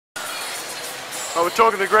Well, we're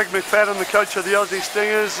talking to Greg McFadden, the coach of the Aussie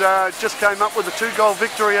Stingers. Just came up with a 2-goal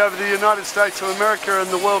victory over the United States of America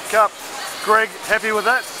in the World Cup. Greg, happy with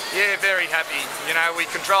that? Yeah, very happy. You know, we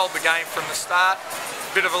controlled the game from the start.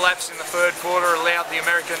 A bit of a lapse in the third quarter allowed the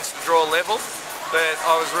Americans to draw level, but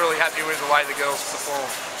I was really happy with the way the girls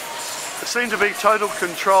performed. It seemed to be total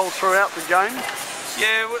control throughout the game.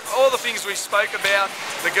 Yeah, all the things we spoke about,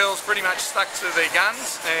 the girls pretty much stuck to their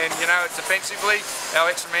guns, and you know, defensively, our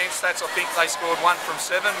extra man stats, I think they scored 1 from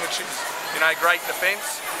 7, which is, you know, great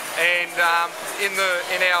defence. And in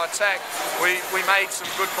our attack, we made some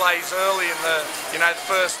good plays early in the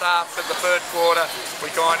first half, but the third quarter we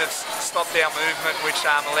kind of stopped our movement, which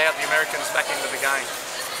allowed the Americans back into the game.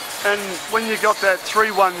 And when you got that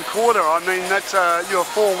 3-1 quarter, I mean, that's you're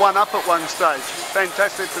 4-1 up at one stage.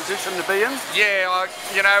 Fantastic position to be in. Yeah,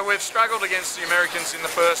 you know, we've struggled against the Americans in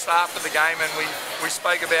the first half of the game, and we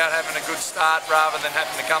spoke about having a good start rather than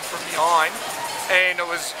having to come from behind. And it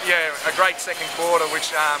was, yeah, a great second quarter,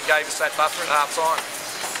 which gave us that buffer at half time.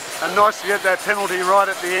 And nice to get that penalty right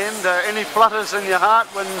at the end. Any flutters in your heart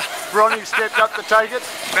when Ronnie stepped up to take it?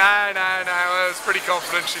 No. I was pretty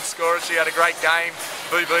confident she'd score it. She had a great game.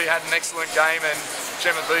 BB had an excellent game, and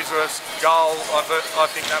Gemma Beesworth's goal, I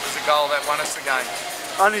think that was the goal that won us the game.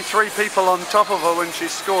 Only 3 people on top of her when she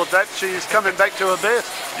scored that. She's coming back to her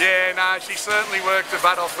best. Yeah, no, she certainly worked her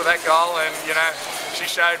butt off for that goal, and you know, she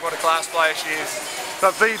showed what a class player she is.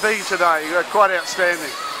 But BB today, quite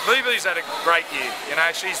outstanding. BB's had a great year. You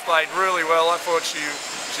know, she's played really well. I thought she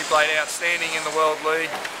played outstanding in the World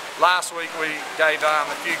League. Last week we gave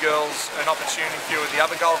a few girls an opportunity, a few of the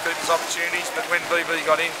other goalkeepers opportunities, but when BB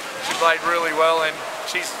got in, she played really well, and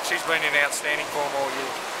she's been in outstanding form all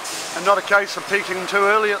year. And not a case of peaking too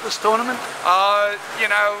early at this tournament? You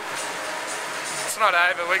know, it's not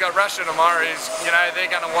over. We got Russia tomorrow. You know, they're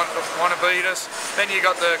going to want to beat us. Then you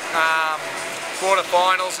got the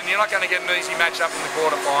quarterfinals, and you're not going to get an easy match up in the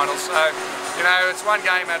quarterfinals. So, you know, it's one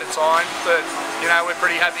game at a time, but, you know, we're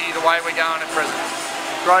pretty happy either way we're going at present.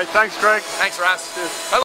 Great, thanks Greg. Thanks Russ. Cheers.